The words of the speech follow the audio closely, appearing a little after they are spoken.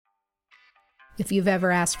If you've ever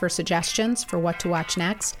asked for suggestions for what to watch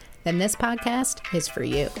next, then this podcast is for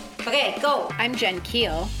you. Okay, go. I'm Jen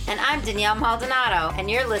Keel. And I'm Danielle Maldonado, and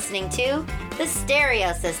you're listening to The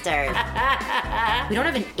Stereo Sisters. We don't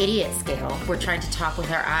have an idiot scale. We're trying to talk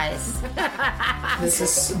with our eyes. This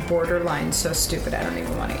is borderline so stupid I don't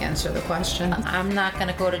even want to answer the question. I'm not going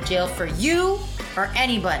to go to jail for you or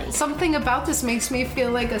anybody. Something about this makes me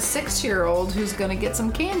feel like a 6-year-old who's going to get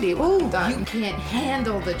some candy. Ooh, done. You can't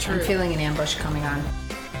handle the truth. I'm feeling an ambush coming on.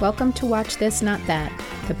 Welcome to Watch This, Not That,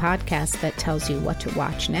 the podcast that tells you what to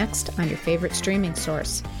watch next on your favorite streaming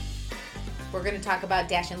source. We're going to talk about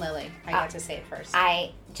Dash and Lily. I got to say it first.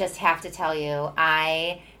 I just have to tell you,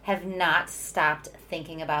 I have not stopped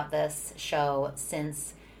thinking about this show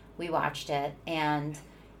since we watched it, and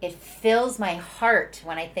it fills my heart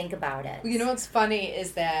when I think about it. You know what's funny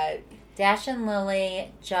is that Dash and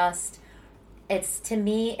Lily to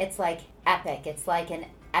me, it's like epic. It's like an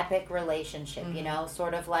epic relationship, you know,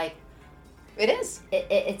 sort of like it is.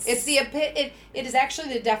 It is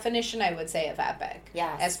actually the definition, I would say, of epic.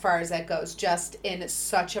 Yes. As far as that goes, just in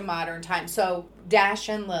such a modern time. So Dash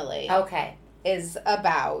and Lily, is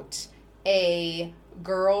about a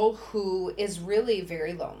girl who is really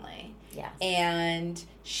very lonely. Yes. And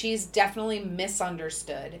she's definitely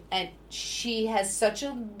misunderstood. And she has such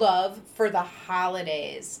a love for the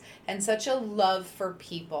holidays and such a love for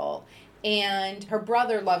people. And her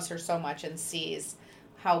brother loves her so much and sees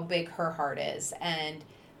how big her heart is and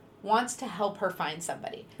wants to help her find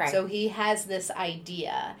somebody. Right. So he has this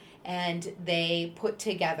idea, and they put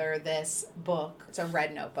together this book. It's a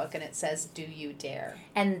red notebook, and it says, "Do You Dare?"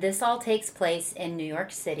 And this all takes place in New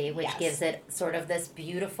York City, which Yes. gives it sort of this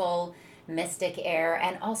beautiful, mystic air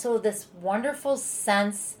and also this wonderful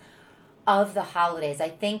sense of the holidays. I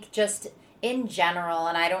think just in general,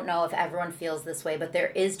 and I don't know if everyone feels this way, but there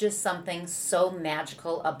is just something so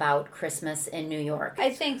magical about Christmas in New York. I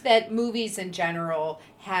think that movies in general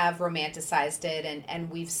have romanticized it, and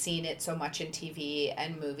we've seen it so much in TV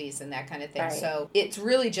and movies and that kind of thing. Right. So it's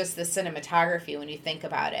really just the cinematography when you think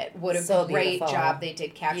about it. What a So great beautiful. job they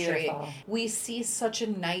did capturing. Beautiful. We see such a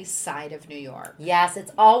nice side of New York. Yes,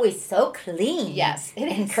 it's always so clean. Yes, it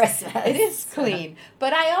in is. Christmas. It is clean.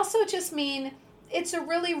 But I also just mean it's a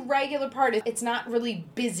really regular part. It's not really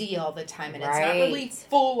busy all the time, and it's not really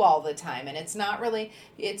full all the time, and it's not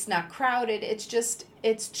crowded.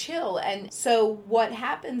 It's chill. And so what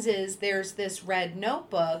happens is there's this red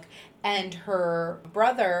notebook, and her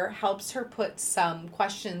brother helps her put some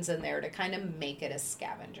questions in there to kind of make it a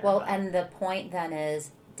scavenger Well, hunt. and the point then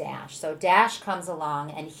is Dash. So Dash comes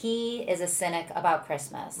along, and he is a cynic about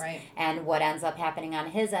Christmas. Right. And what ends up happening on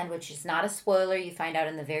his end, which is not a spoiler, you find out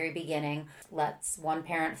in the very beginning, one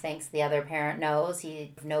parent thinks the other parent knows.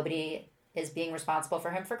 Nobody is being responsible for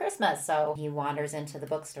him for Christmas. So he wanders into the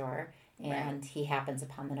bookstore, and he happens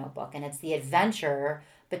upon the notebook. And it's the adventure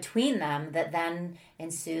between them that then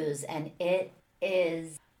ensues. And it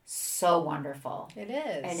is so wonderful. It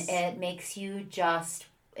is. And it makes you just...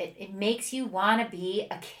 It makes you want to be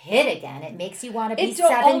a kid again. It makes you want to be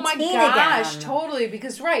 17 oh my gosh, again. Totally.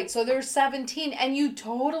 Because, right, so they're 17, and you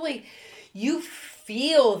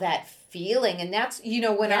feel that feeling. And that's,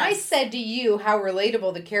 when I said to you how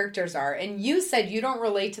relatable the characters are, and you said you don't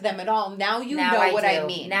relate to them at all, now you know what I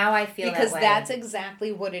mean. Now I feel because that way. that's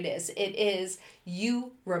exactly what it is. It is,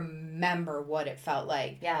 you remember what it felt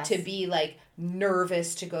like to be like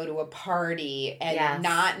nervous to go to a party and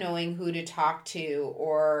not knowing who to talk to,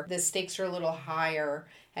 or the stakes are a little higher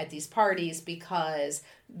at these parties because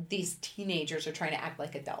these teenagers are trying to act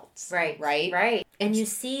like adults. Right. And you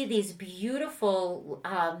see these beautiful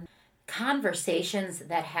conversations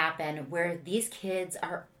that happen where these kids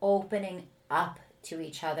are opening up to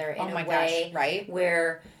each other in a way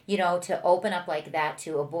where, to open up like that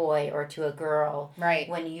to a boy or to a girl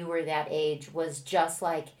when you were that age was just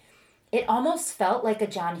like, it almost felt like a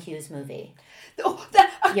John Hughes movie.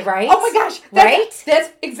 You're right? Oh my gosh. Right? That's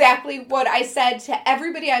exactly what I said to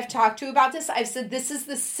everybody I've talked to about this. I've said this is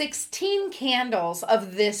the 16 candles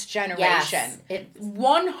of this generation. Yes.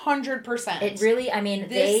 100%. It really,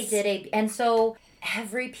 they did and so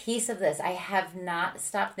every piece of this, I have not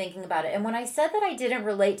stopped thinking about it. And when I said that I didn't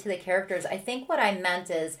relate to the characters, I think what I meant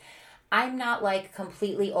is I'm not like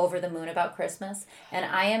completely over the moon about Christmas, and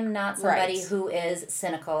I am not somebody who is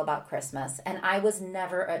cynical about Christmas. And I was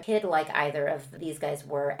never a kid like either of these guys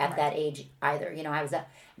were at that age either.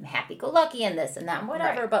 I'm happy-go-lucky and this and that and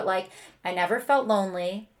whatever, but like I never felt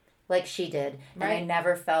lonely like she did, and I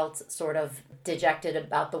never felt sort of dejected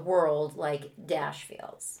about the world like Dash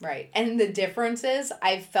feels. Right, and the difference is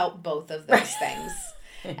I've felt both of those things.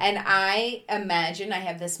 And I imagine I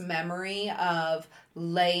have this memory of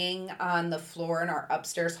laying on the floor in our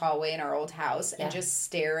upstairs hallway in our old house and just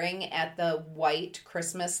staring at the white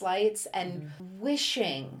Christmas lights and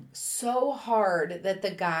wishing so hard that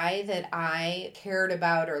the guy that I cared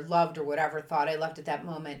about or loved or whatever thought I loved at that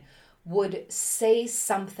moment would say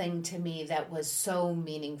something to me that was so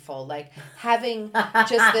meaningful. Like having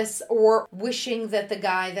just this, or wishing that the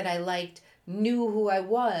guy that I liked knew who I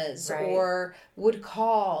was or would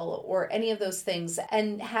call or any of those things,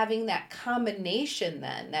 and having that combination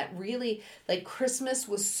then that really, like, Christmas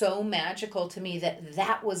was so magical to me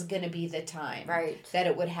that was going to be the time that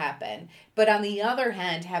it would happen. But on the other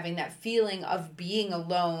hand, having that feeling of being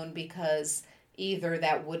alone because either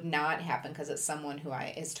that would not happen because it's someone who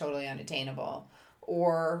is totally unattainable,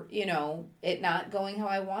 or, you know, it not going how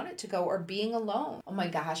I want it to go, or being alone. Oh my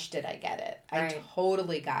gosh, did I get it? I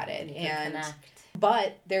totally got it.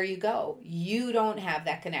 But there you go. You don't have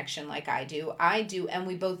that connection like I do. I do, and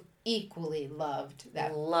we both equally loved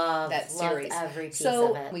that series. Loved every piece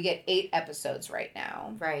of it. We get 8 episodes right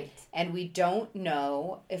now. Right. And we don't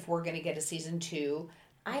know if we're going to get a season 2.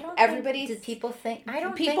 I don't Everybody think, do people think, I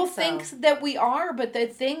don't people think so. think that we are, but the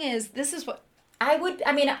thing is, this is what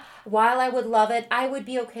while I would love it, I would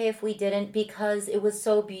be okay if we didn't, because it was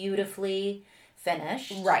so beautifully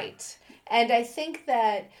finished. Right. And I think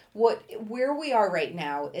that where we are right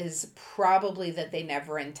now is probably that they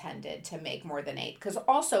never intended to make more than 8. Because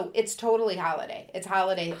also, it's totally holiday. It's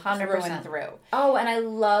holiday 100%. Through and through. Oh, and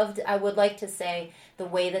I would like to say, the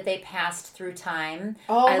way that they passed through time.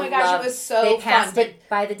 Oh my gosh, it was so fun. They passed it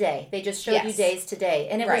by the day. They just showed you days to day.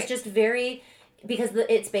 And it was just very... Because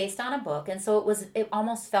it's based on a book, and so it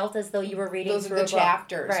almost felt as though you were reading through a book. Those are the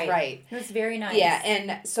chapters, right. It was very nice. Yeah,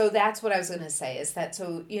 and so that's what I was going to say, is that,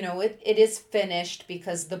 so, you know, it is finished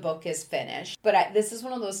because the book is finished. But this is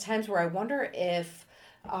one of those times where I wonder if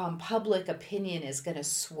public opinion is going to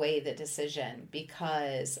sway the decision,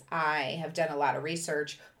 because I have done a lot of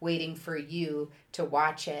research waiting for you to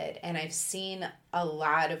watch it, and I've seen a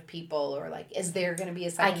lot of people are like, is there going to be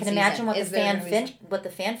a second season? I can imagine what the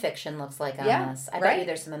fan fiction looks like on this. I bet you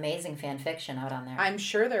there's some amazing fan fiction out on there. I'm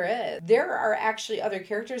sure there is. There are actually other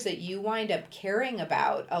characters that you wind up caring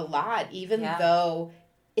about a lot, even though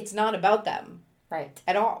it's not about them. Right.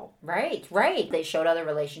 At all. Right. They showed other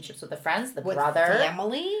relationships with the friends, with brother.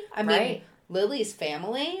 Family. I mean, Lily's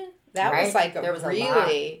family. That was like there was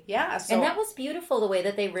really, a lot. So, and that was beautiful, the way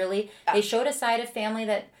that they showed a side of family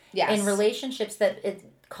that, in relationships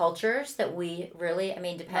cultures that we really, I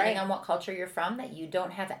mean, depending on what culture you're from, that you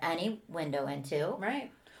don't have any window into.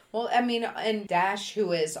 Right. Well, I mean, and Dash,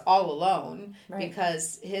 who is all alone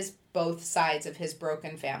because both sides of his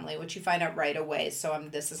broken family, which you find out right away, so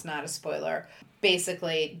this is not a spoiler,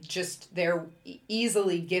 basically just they're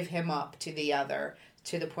easily give him up to the other,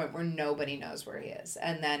 to the point where nobody knows where he is.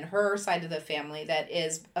 And then her side of the family, that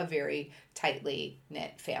is a very tightly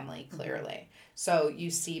knit family, clearly. So you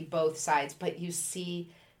see both sides, but you see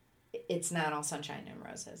it's not all sunshine and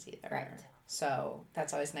roses either. Right. So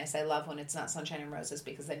that's always nice. I love when it's not sunshine and roses,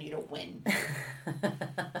 because then you don't win.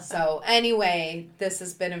 So anyway, this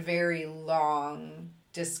has been a very long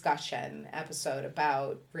discussion episode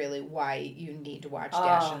about really why you need to watch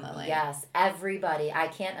Dash and Lily. Yes, everybody. I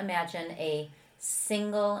can't imagine a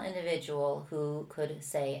single individual who could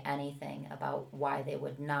say anything about why they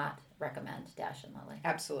would not recommend Dash and Lily.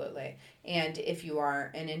 Absolutely. And if you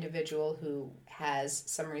are an individual who has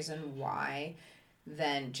some reason why,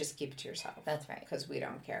 then just keep it to yourself. That's right. Because we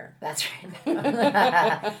don't care. That's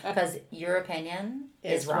right. Because your opinion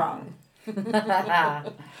is wrong.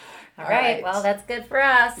 All right. Well, that's good for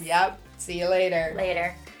us. Yep. See you later.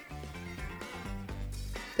 Later.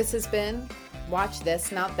 This has been Watch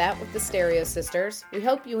This, Not That with the Stereo Sisters. We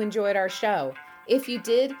hope you enjoyed our show. If you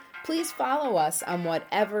did, please follow us on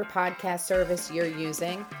whatever podcast service you're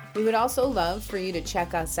using. We would also love for you to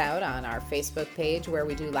check us out on our Facebook page, where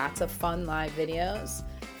we do lots of fun live videos.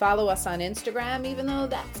 Follow us on Instagram, even though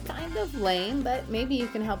that's kind of lame, but maybe you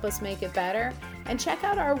can help us make it better. And check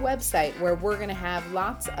out our website, where we're going to have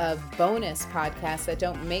lots of bonus podcasts that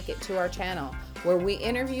don't make it to our channel, where we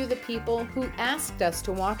interview the people who asked us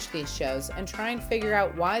to watch these shows and try and figure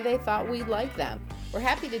out why they thought we'd like them. We're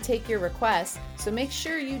happy to take your requests, so make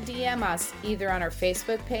sure you DM us either on our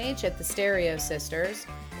Facebook page at The Stereo Sisters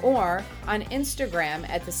or on Instagram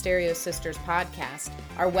at The Stereo Sisters Podcast.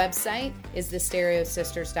 Our website is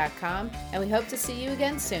thestereosisters.com, and we hope to see you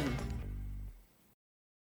again soon.